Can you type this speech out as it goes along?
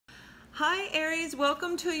Hi Aries,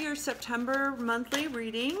 welcome to your September monthly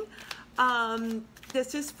reading.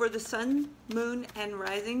 This is for the sun, moon, and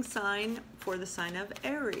rising sign for the sign of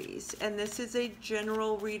Aries. And this is a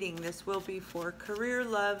general reading. This will be for career,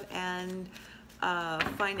 love, and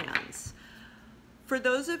finance. For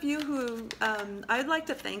those of you who, I'd like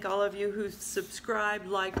to thank all of you who subscribed,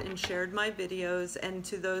 liked, and shared my videos, and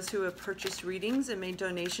to those who have purchased readings and made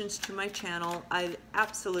donations to my channel. I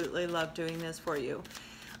absolutely love doing this for you.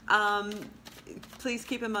 Please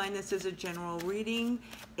keep in mind this is a general reading,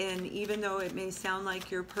 and even though it may sound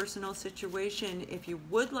like your personal situation, if you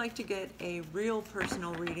would like to get a real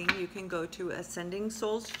personal reading, you can go to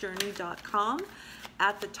AscendingSoulsJourney.com.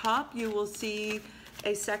 At the top you will see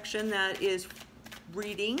a section that is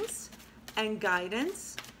readings and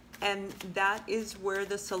guidance, and that is where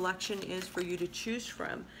the selection is for you to choose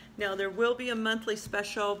from. Now there will be a monthly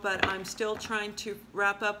special, but I'm still trying to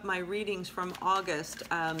wrap up my readings from August,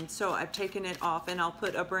 so I've taken it off and I'll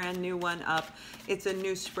put a brand new one up. It's a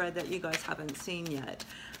new spread that you guys haven't seen yet,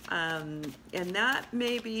 and that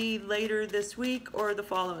may be later this week or the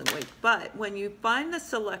following week. But when you find the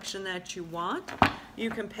selection that you want,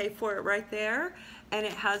 you can pay for it right there, and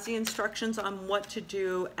it has the instructions on what to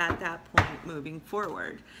do at that point moving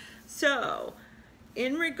forward. So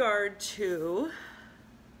in regard to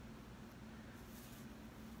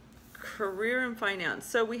career and finance,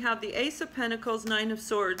 so we have the Ace of Pentacles, Nine of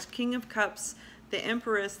Swords, King of Cups, the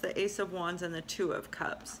Empress, the Ace of Wands, and the Two of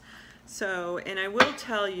Cups. So, and I will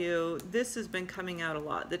tell you, this has been coming out a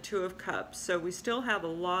lot, the Two of Cups. So we still have a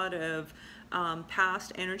lot of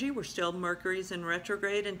past energy. We're still Mercury's in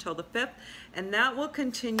retrograde until the 5th, and that will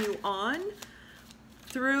continue on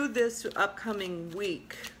through this upcoming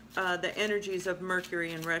week. The energies of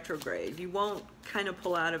Mercury in retrograde, you won't kind of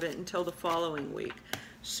pull out of it until the following week.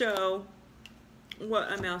 So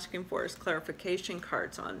what I'm asking for is clarification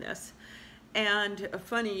cards on this. And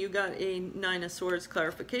funny, you got a Nine of Swords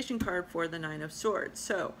clarification card for the Nine of Swords.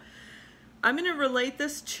 So I'm going to relate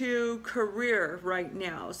this to career right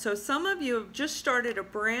now. So some of you have just started a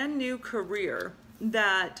brand new career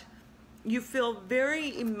that you feel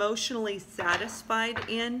very emotionally satisfied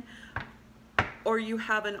in, or you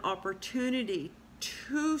have an opportunity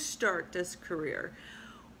to start this career,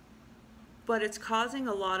 but it's causing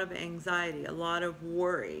a lot of anxiety, a lot of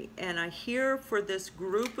worry. And I hear for this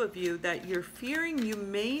group of you that you're fearing you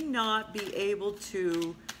may not be able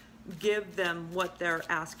to give them what they're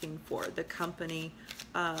asking for, the company,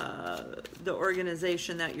 the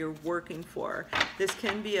organization that you're working for. This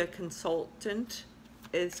can be a consultant,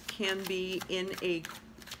 it can be in a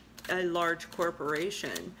large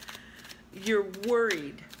corporation. You're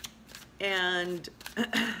worried, and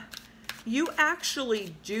you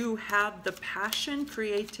actually do have the passion,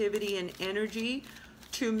 creativity, and energy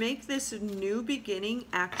to make this new beginning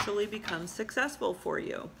actually become successful for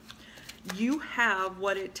you. You have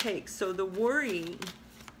what it takes. So the worry,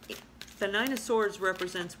 the Nine of Swords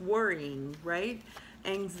represents worrying, right?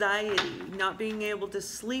 Anxiety, not being able to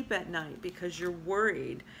sleep at night because you're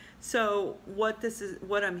worried. So what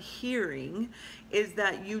I'm hearing is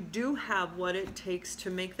that you do have what it takes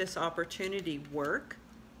to make this opportunity work.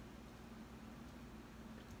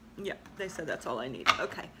 Yeah, they said that's all I need.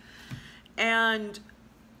 Okay. And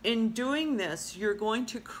in doing this, you're going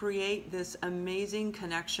to create this amazing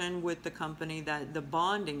connection with the company, that the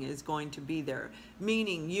bonding is going to be there,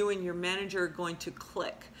 meaning you and your manager are going to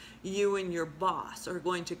click. You and your boss are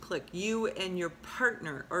going to click. You and your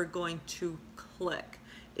partner are going to click.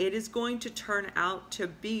 It is going to turn out to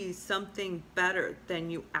be something better than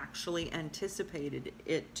you actually anticipated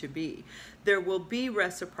it to be. There will be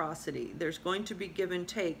reciprocity. There's going to be give and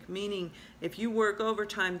take, meaning if you work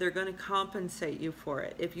overtime, they're going to compensate you for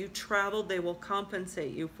it. If you travel, they will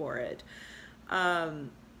compensate you for it.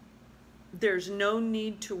 There's no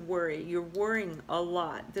need to worry. You're worrying a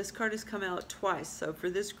lot. This card has come out twice. So for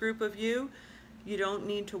this group of you, you don't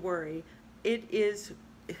need to worry. It is...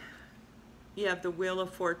 You have the Wheel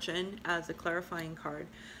of Fortune as a clarifying card.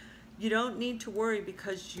 You don't need to worry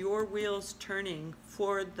because your wheel's turning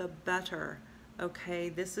for the better, okay?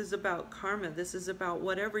 This is about karma. This is about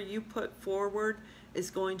whatever you put forward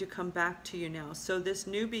is going to come back to you now. So this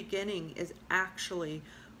new beginning is actually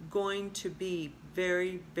going to be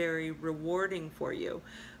very, very rewarding for you.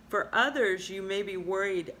 For others, you may be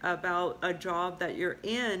worried about a job that you're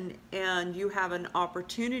in and you have an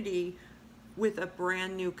opportunity with a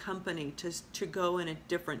brand new company to go in a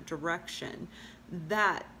different direction.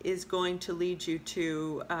 That is going to lead you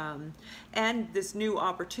to, and this new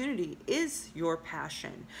opportunity is your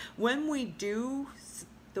passion. When we do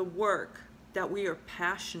the work that we are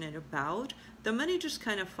passionate about, the money just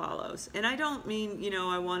kind of follows. And I don't mean, you know,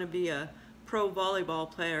 I want to be a pro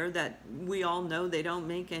volleyball player that we all know they don't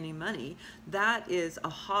make any money. That is a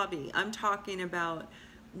hobby. I'm talking about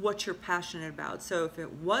what you're passionate about. So if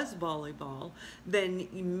it was volleyball, then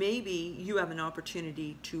maybe you have an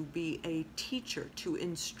opportunity to be a teacher, to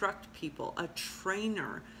instruct people, a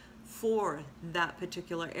trainer for that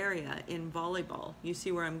particular area in volleyball. You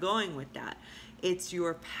see where I'm going with that? It's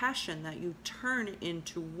your passion that you turn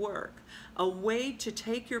into work, a way to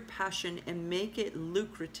take your passion and make it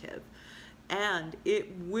lucrative, and it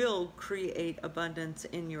will create abundance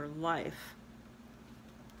in your life.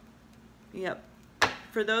 Yep.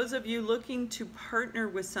 For those of you looking to partner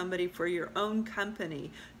with somebody for your own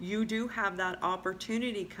company, you do have that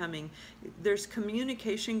opportunity coming. There's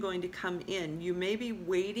communication going to come in. You may be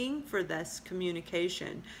waiting for this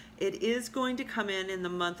communication. It is going to come in the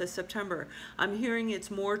month of September. I'm hearing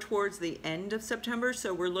it's more towards the end of September,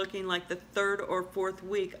 so we're looking like the 3rd or 4th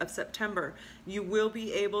week of September. You will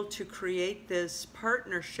be able to create this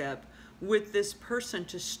partnership with this person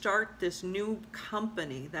to start this new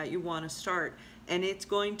company that you want to start. And it's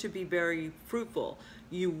going to be very fruitful.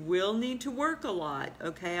 You will need to work a lot,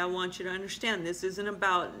 okay? I want you to understand this isn't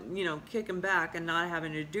about, you know, kicking back and not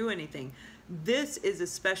having to do anything. This is a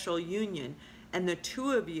special union, and the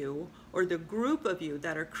two of you, or the group of you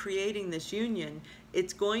that are creating this union,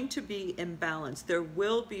 it's going to be imbalanced. There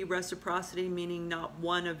will be reciprocity, meaning not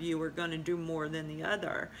one of you are going to do more than the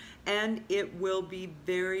other, and it will be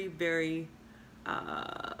very, very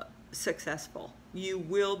successful. You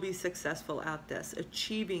will be successful at this,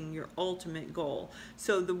 achieving your ultimate goal.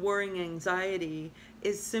 So the worrying anxiety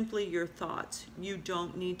is simply your thoughts. You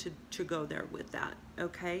don't need to go there with that,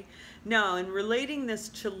 okay? Now, in relating this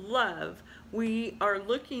to love, we are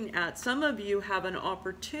looking at, some of you have an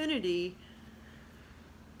opportunity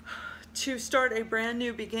to start a brand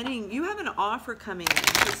new beginning. You have an offer coming in.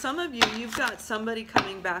 For some of you, you've got somebody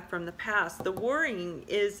coming back from the past. The worrying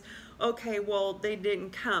is, okay, well, they didn't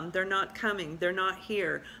come. They're not coming. They're not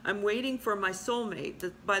here. I'm waiting for my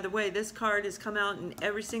soulmate. By the way, this card has come out in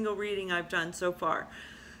every single reading I've done so far.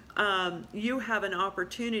 You have an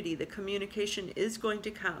opportunity. The communication is going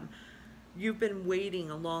to come. You've been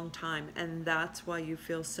waiting a long time, and that's why you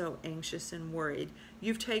feel so anxious and worried.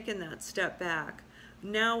 You've taken that step back.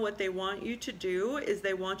 Now what they want you to do is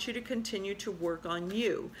they want you to continue to work on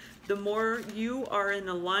you. The more you are in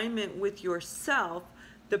alignment with yourself,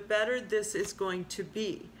 the better this is going to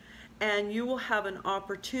be. And you will have an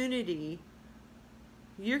opportunity.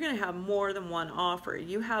 You're going to have more than one offer.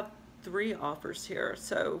 You have 3 offers here.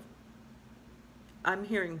 So I'm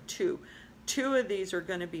hearing 2. 2 of these are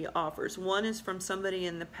going to be offers. One is from somebody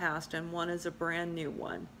in the past, and one is a brand new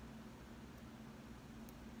one.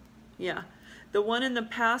 Yeah. The one in the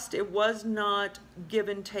past, it was not give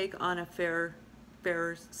and take on a fair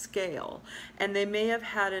scale, and they may have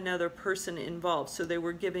had another person involved, so they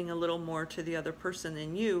were giving a little more to the other person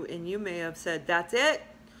than you, and you may have said, that's it,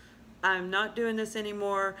 I'm not doing this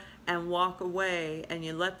anymore, and walk away, and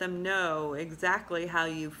you let them know exactly how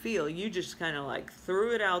you feel. You just kind of like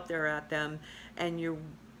threw it out there at them, and you're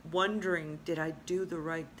wondering, did I do the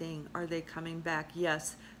right thing? Are they coming back?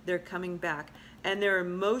 Yes, they're coming back. And they're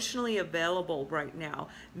emotionally available right now.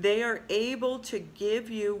 They are able to give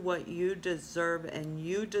you what you deserve, and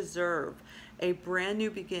you deserve a brand new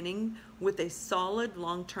beginning with a solid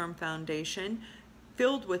long-term foundation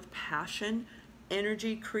filled with passion,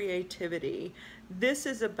 energy, creativity. This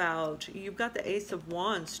is about, you've got the Ace of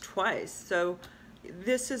Wands twice, so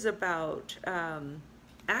this is about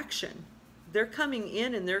action. They're coming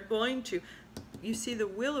in and they're going to, you see the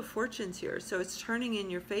Wheel of Fortune's here, so it's turning in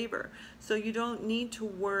your favor. So you don't need to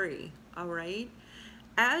worry, all right?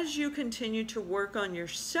 As you continue to work on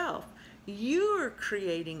yourself, you're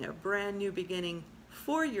creating a brand new beginning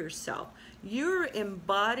for yourself. You're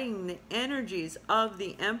embodying the energies of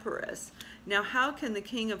the Empress. Now, how can the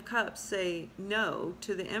King of Cups say no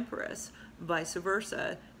to the Empress? Vice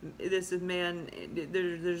versa. This is man,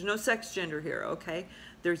 there's no sex gender here, okay?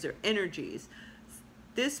 There's their energies.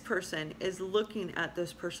 This person is looking at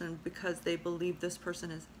this person because they believe this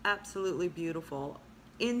person is absolutely beautiful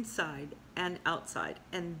inside and outside,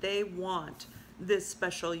 and they want this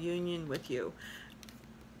special union with you.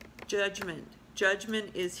 Judgment.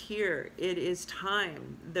 Judgment is here. It is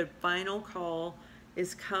time. The final call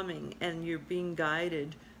is coming, and you're being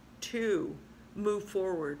guided to move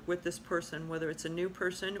forward with this person, whether it's a new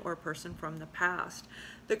person or a person from the past.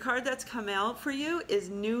 The card that's come out for you is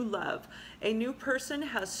new love. A new person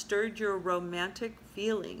has stirred your romantic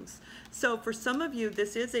feelings. So for some of you,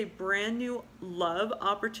 this is a brand new love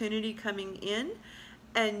opportunity coming in,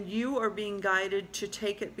 And you are being guided to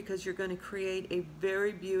take it because you're going to create a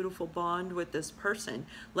very beautiful bond with this person.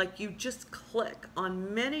 Like you just click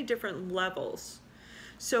on many different levels.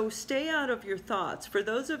 So stay out of your thoughts. For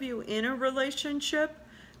those of you in a relationship,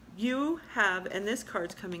 you have, and this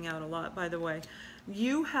card's coming out a lot, by the way,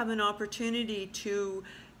 you have an opportunity to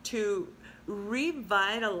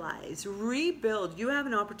revitalize, rebuild. You have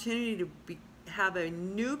an opportunity to have a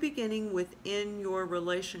new beginning within your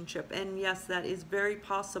relationship. And yes, that is very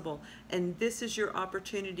possible. And this is your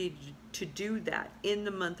opportunity to do that in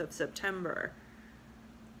the month of September.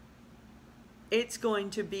 It's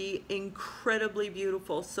going to be incredibly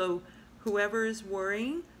beautiful. So whoever is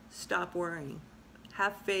worrying, stop worrying.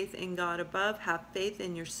 Have faith in God above. Have faith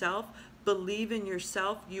in yourself. Believe in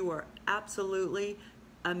yourself. You are absolutely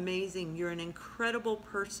amazing. You're an incredible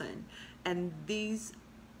person. And these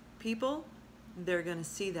people, they're going to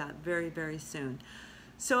see that very, very soon.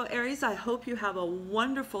 So Aries, I hope you have a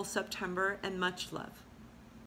wonderful September and much love.